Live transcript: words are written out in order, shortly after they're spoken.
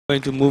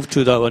Going to move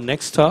to our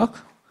next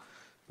talk,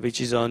 which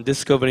is on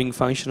discovering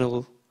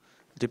functional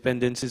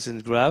dependencies in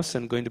graphs,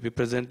 and going to be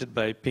presented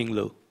by Ping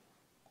Lo.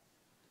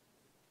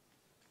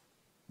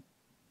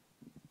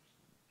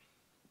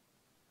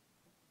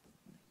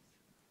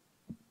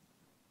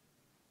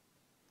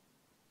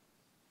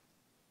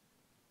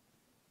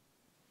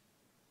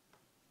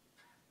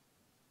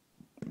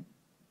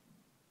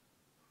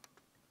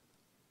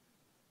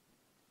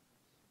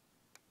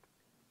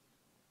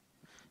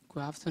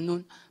 Good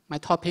afternoon. My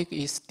topic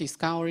is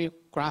discovery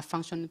graph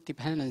function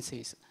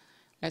dependencies.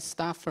 Let's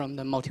start from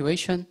the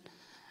motivation.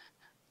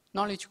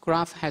 Knowledge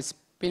graph has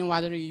been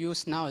widely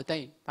used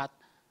nowadays, but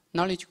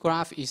knowledge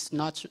graph is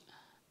not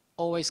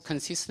always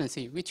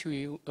consistency, which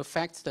will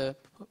affect the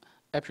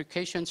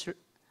applications.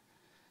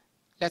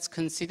 Let's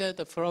consider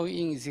the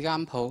following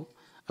example.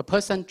 A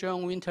person,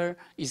 John Winter,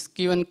 is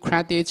given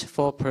credit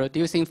for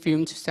producing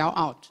film to sell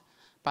out,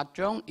 but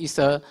John is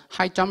a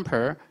high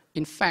jumper.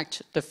 In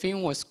fact, the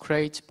film was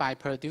created by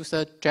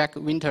producer Jack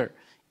Winter.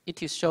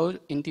 It is shown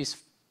in this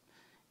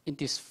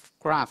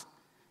graph.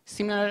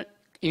 Similar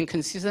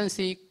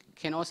inconsistency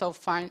can also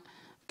find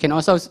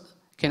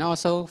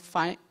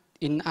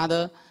in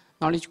other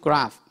knowledge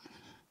graph.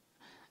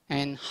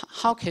 And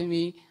how can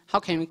we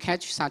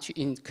catch such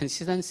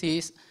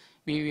inconsistencies?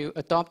 We will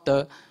adopt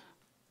the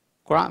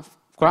graph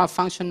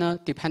functional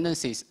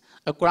dependencies.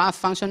 A graph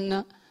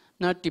functional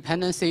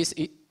dependencies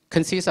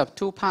consists of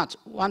two parts.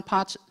 One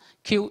part,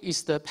 Q,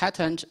 is the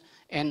pattern,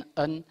 and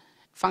a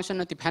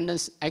functional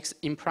dependence X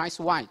implies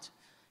Y.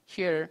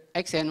 Here,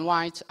 X and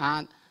Y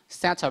are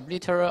set of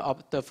literal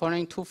of the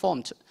following two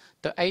forms.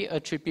 The A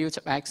attribute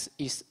of X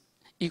is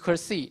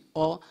equals C,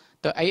 or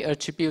the A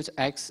attribute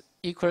X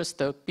equals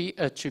the B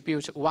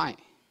attribute Y.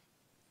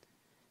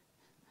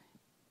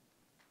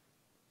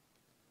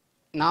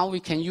 Now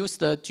we can use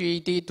the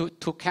GED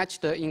to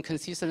catch the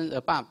inconsistency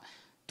above.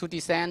 To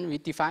this end, we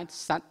define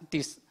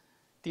this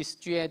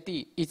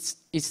GED.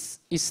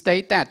 It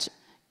states that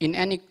in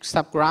any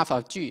subgraph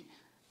of G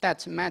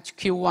that match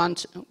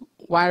Q1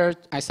 wire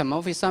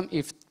isomorphism,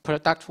 if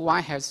product Y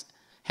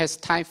has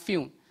type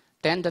film,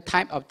 then the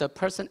type of the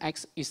person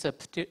X is a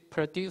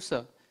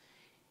producer.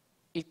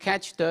 It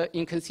catches the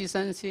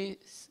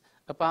inconsistencies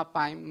above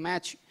by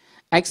match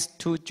X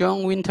to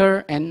John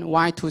Winter and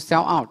Y to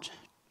sell out.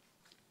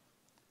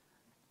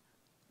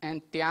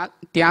 And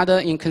the other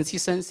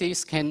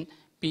inconsistencies can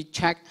be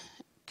checked,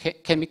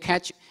 can be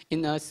catched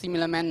in a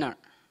similar manner.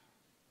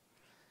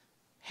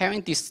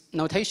 Having these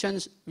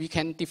notations, we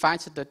can define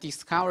the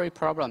discovery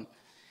problem.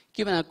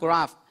 Given a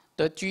graph,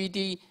 the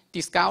GED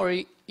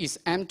discovery is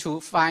aimed to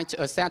find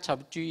a set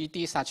of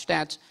GED such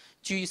that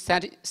G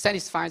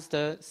satisfies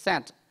the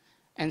set.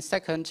 And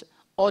second,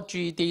 all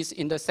GEDs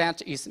in the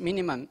set is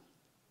minimum,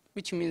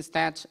 which means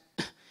that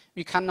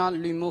we cannot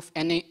remove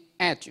any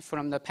edge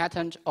from the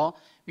pattern, or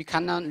we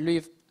cannot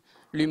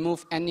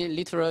remove any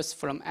literals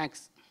from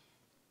X.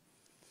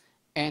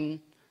 And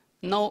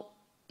no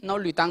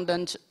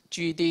redundant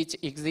GEDs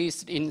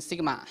exist in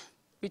sigma,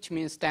 which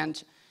means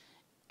that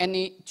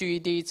any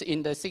GEDs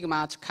in the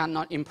sigma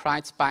cannot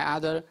imply by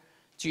other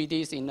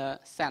GEDs in the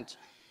set.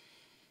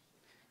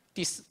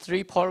 These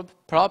three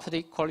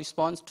properties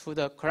correspond to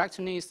the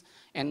correctness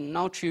and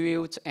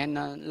non-trivial and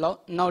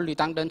no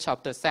redundant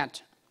of the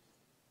set.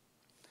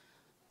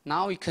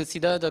 Now we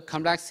consider the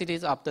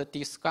complexities of the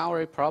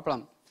discovery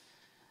problem.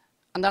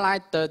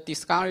 Underlying the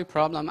discovery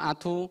problem are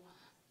two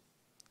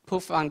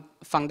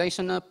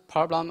foundational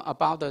problems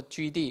about the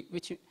GED,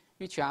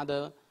 which are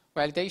the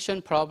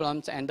validation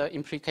problems and the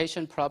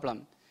implication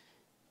problem.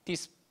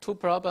 These two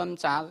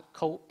problems are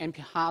called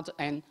NP-hard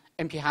and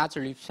NP-hard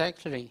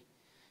respectively.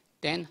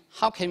 Then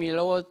how can we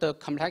lower the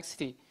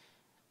complexity?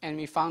 And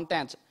we found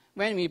that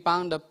when we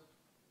bound the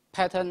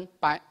pattern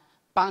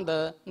bound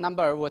the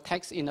number of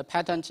vertex in the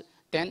pattern,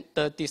 then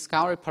the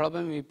discovery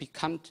problem will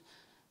become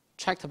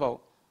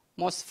tractable.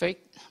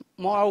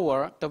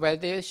 Moreover, the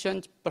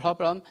validation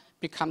problem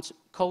becomes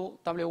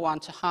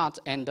co-W1 hard,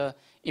 and the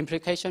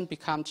implication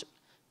becomes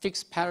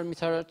fixed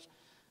parameter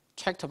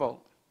tractable.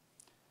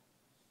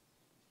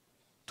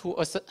 To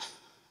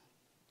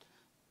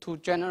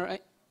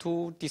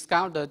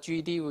discover the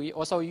GED, we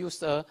also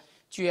use a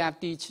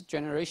GFD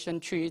generation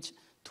tree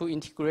to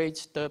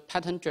integrate the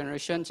pattern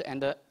generation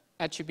and the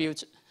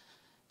attribute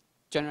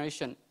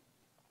generation.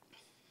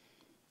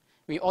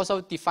 We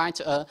also defined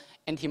an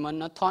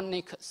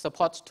anti-monotonic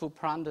support to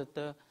prompt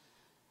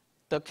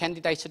the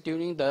candidate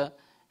during the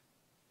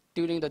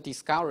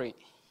discovery.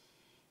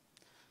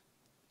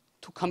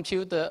 To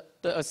compute the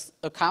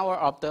cover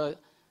of the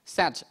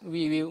set,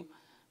 we will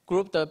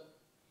group the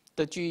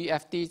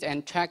GFDs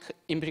and track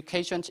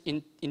implications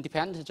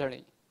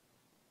independently.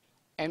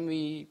 And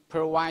we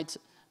provide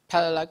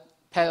parallel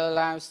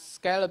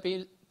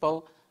scalable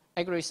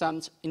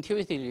algorithms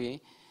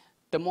intuitively.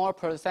 The more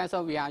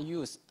processor we are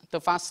used,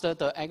 the faster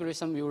the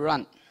algorithm will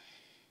run.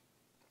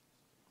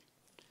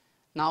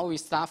 Now we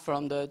start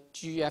from the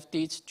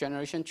GFD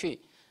generation tree.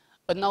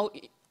 A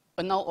node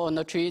on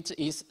the tree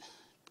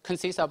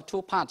consists of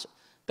two parts.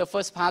 The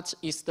first part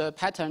is the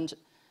pattern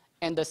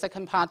And the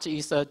second part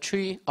is a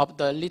tree of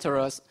the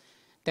literals.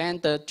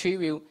 Then the tree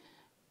will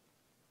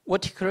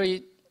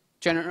vertically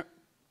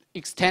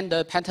extend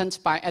the patterns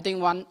by adding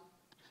one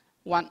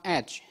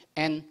edge,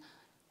 and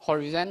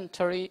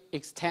horizontally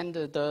extend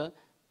the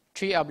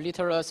tree of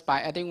literals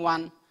by adding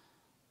one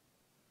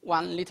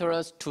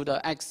literals to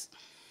the X.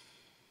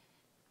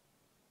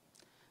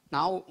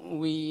 Now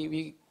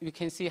we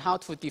can see how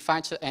to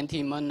define the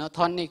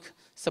anti-monotonic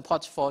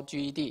support for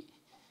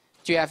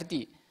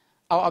GFD.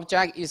 Our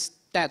object is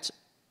that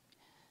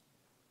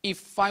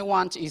if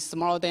phi1 is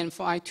smaller than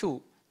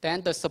phi2,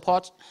 then the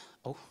support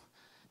of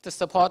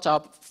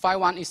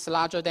phi1 is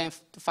larger than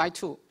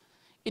phi2.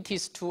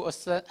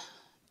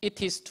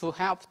 It is to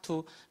help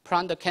to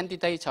plan the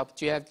candidate of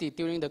GFD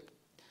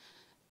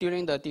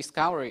during the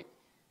discovery,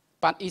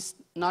 but it's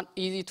not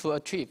easy to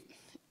achieve.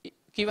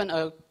 Given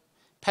a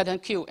pattern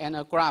Q and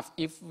a graph,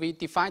 if we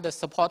define the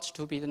support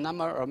to be the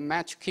number of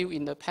match Q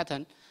in the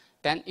pattern,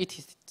 then it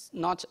is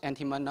not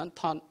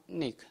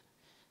anti-monotonic.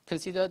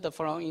 Consider the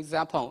following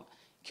example.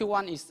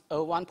 Q1 is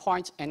a 1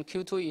 point and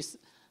Q2 is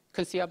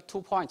considered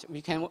 2 points.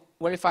 We can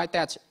verify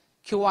that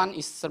Q1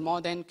 is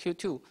smaller than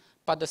Q2,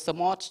 but the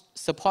support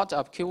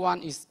of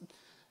Q1 is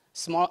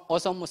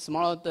also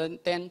smaller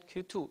than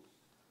Q2,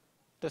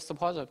 the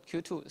support of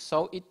Q2.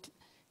 So it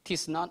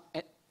is not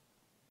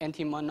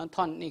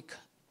anti-monotonic.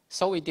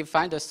 So we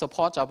define the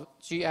support of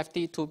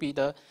GFD to be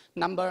the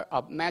number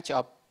of match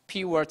of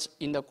P words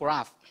in the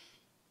graph.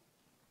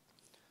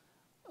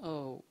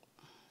 Oh,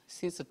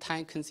 since the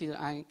time considered,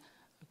 I'm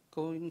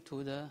going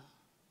to the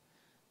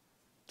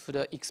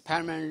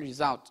experiment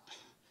result.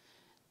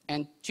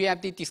 And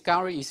GFD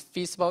discovery is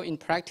feasible in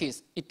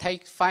practice. It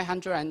takes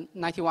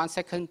 591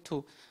 seconds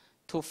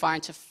to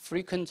find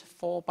frequent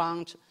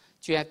 4-bound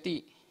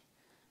GFD.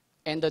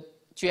 And the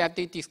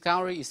GFD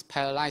discovery is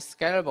parallelized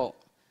scalable.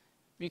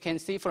 We can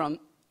see from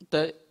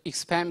the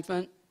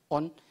experiment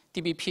on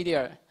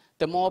DBpedia,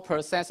 the more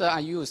processors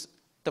are used,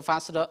 the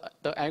faster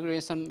the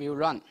algorithm will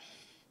run.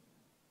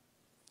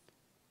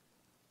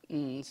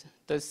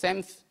 The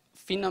same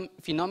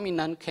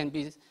phenomenon can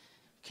be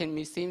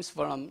seen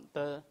from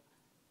the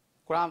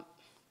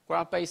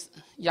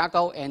graph-based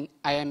Yago and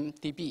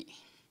IMDb.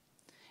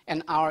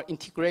 And our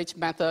integrate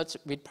method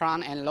with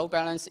plan and load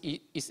balance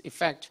is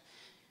effective.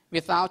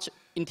 Without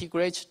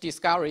integrate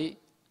discovery,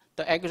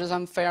 the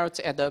algorithm failed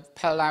at the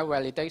parallel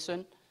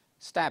validation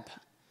step.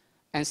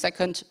 And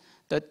second,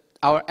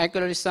 our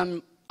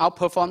algorithm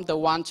outperformed the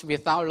ones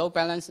without load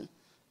balance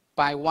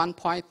by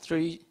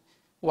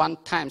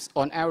 1.31 times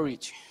on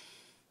average.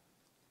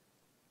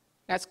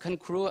 Let's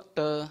conclude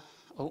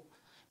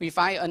we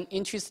find an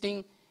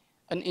interesting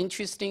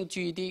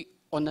GED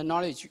on the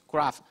knowledge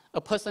graph.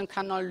 A person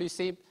cannot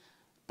receive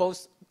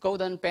both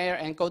Golden Bear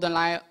and Golden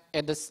Lion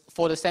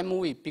for the same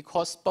movie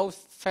because both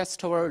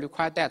festivals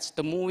require that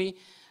the movie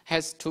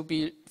has to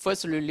be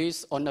first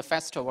released on the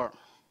festival.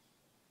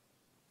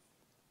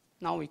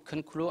 Now we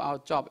conclude our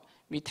job.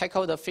 We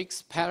tackle the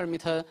fixed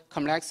parameter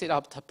complexity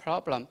of the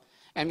problem,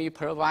 and we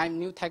provide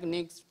new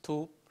techniques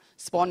to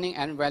spawning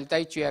and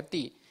validate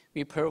GFD.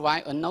 We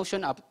provide a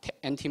notion of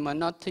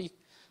anti-monotonic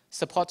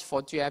support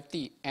for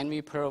GFD, and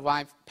we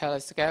provide parallel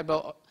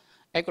scalable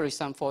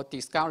algorithm for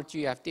discover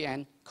GFD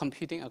and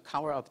computing a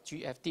cover of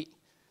GFD.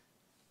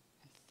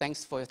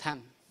 Thanks for your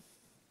time.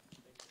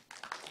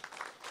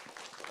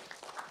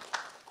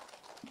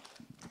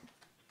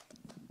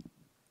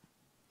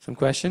 Some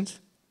questions?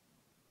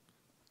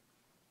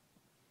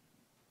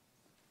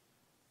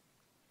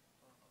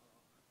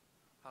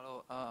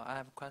 Hello, I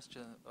have a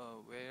question.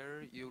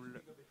 Where you,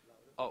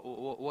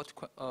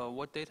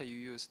 what data you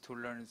use to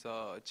learn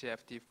the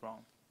GFD from?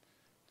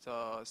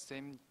 The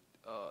same,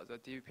 the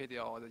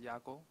DBpedia or the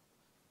Yago?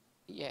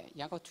 Yeah,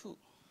 Yago too.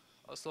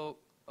 So,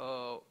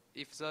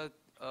 if the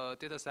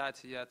data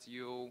set that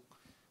you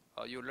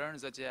learn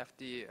the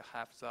GFD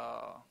have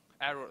the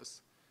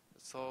errors,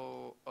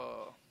 so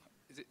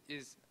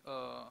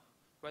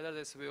whether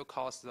this will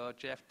cause the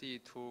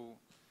GFD to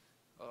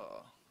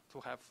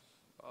have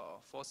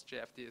false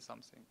GFD or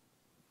something?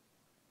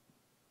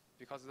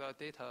 Because the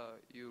data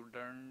you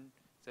learn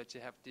the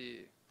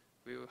GFD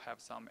will have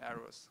some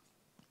errors,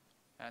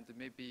 and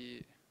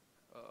maybe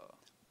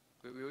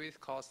will it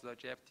cause the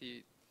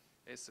GFD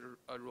is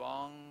a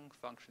wrong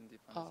function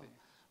dependency?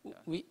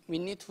 Yeah. We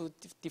need to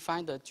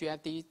define the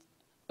GFD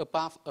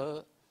above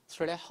a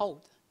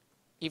threshold.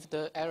 If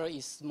the error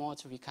is small,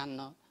 we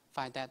cannot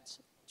find that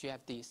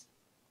GFDs.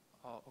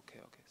 Oh, okay,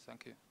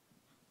 thank you.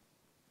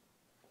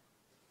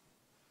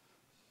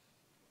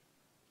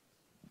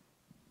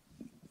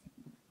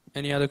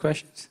 Any other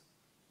questions?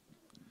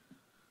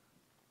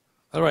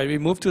 All right, we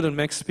move to the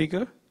next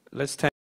speaker. Let's thank